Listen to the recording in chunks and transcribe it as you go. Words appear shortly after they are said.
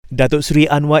Datuk Seri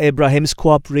Anwar Ibrahim's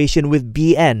cooperation with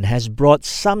BN has brought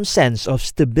some sense of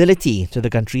stability to the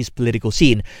country's political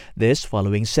scene. This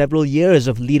following several years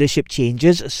of leadership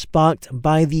changes sparked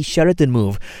by the Sheraton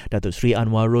move. Datuk Seri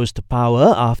Anwar rose to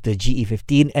power after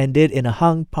GE15 ended in a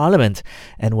hung parliament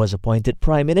and was appointed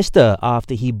Prime Minister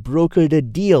after he brokered a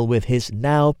deal with his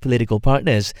now political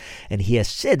partners. And he has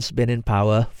since been in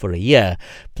power for a year.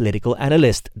 Political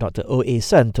analyst Dr. O.A.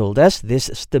 Sun told us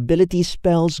this stability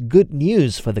spells good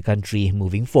news for the country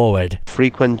moving forward.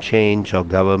 Frequent change of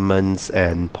governments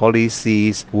and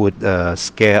policies would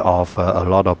scare off a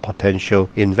lot of potential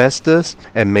investors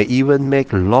and may even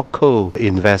make local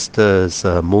investors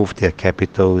move their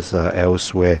capitals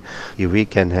elsewhere. If we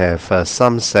can have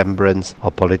some semblance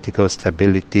of political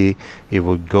stability, it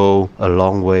would go a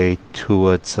long way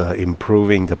towards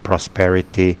improving the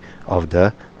prosperity of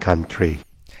the country.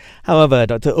 However,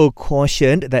 Dr. O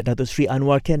cautioned that Datuk Seri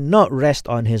Anwar cannot rest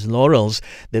on his laurels.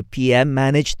 The PM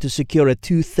managed to secure a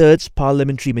 2/3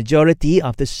 parliamentary majority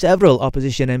after several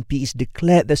opposition MPs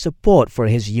declared their support for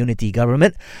his unity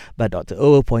government. But Dr.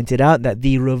 O pointed out that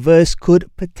the reverse could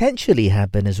potentially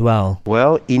happen as well.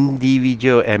 Well,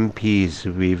 individual MPs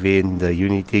within the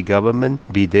unity government,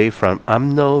 be they from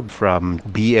UMNO, from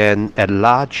BN at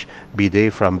large, be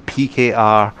they from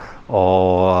PKR,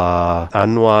 or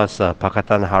Anwar's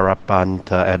Pakatan Harapan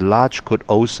at large, could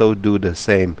also do the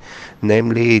same.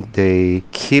 Namely, they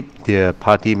keep their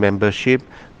party membership,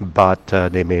 but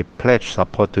they may pledge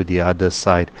support to the other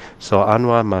side. So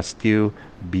Anwar must still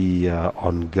be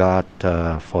on guard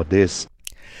for this.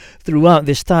 Throughout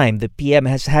this time, the PM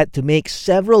has had to make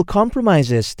several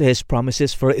compromises to his promises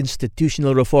for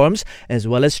institutional reforms as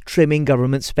well as trimming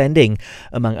government spending.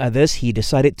 Among others, he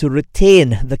decided to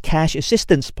retain the cash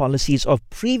assistance policies of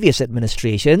previous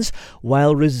administrations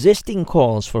while resisting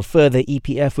calls for further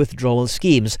EPF withdrawal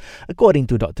schemes. According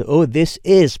to Dr. O, this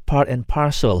is part and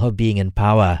parcel of being in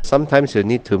power. Sometimes you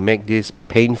need to make these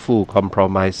painful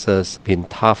compromises, being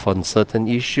tough on certain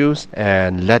issues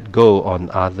and let go on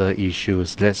other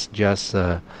issues. That's just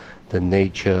the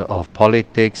nature of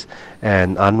politics,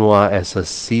 and Anwar, as a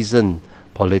seasoned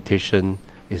politician,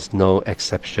 is no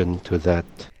exception to that.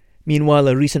 Meanwhile,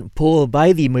 a recent poll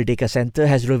by the Merdeka Centre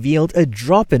has revealed a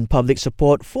drop in public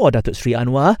support for Datuk Seri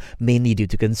Anwar, mainly due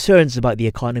to concerns about the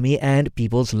economy and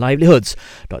people's livelihoods.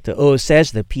 Dr. O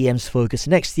says the PM's focus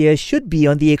next year should be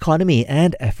on the economy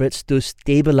and efforts to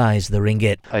stabilise the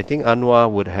ringgit. I think Anwar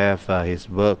would have his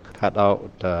work cut out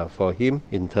for him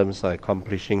in terms of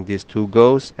accomplishing these two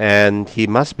goals, and he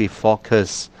must be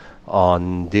focused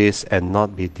on this and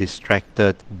not be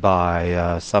distracted by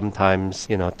sometimes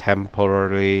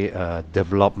temporary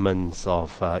developments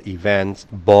of events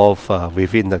both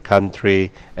within the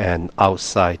country and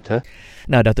outside.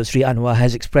 Now, Datuk Seri Anwar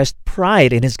has expressed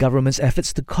pride in his government's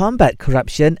efforts to combat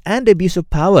corruption and abuse of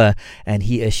power, and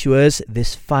he assures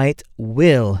this fight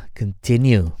will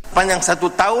continue. Panjang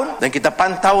 1 tahun dan kita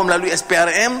pantau melalui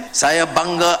SPRM, saya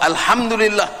bangga,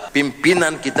 alhamdulillah,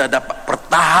 pimpinan kita dapat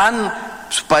bertahan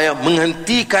supaya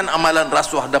menghentikan amalan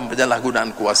rasuah dan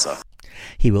penyalahgunaan kuasa.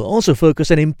 He will also focus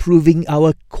on improving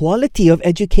our quality of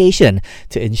education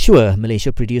to ensure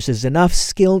Malaysia produces enough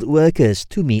skilled workers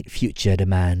to meet future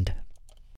demand.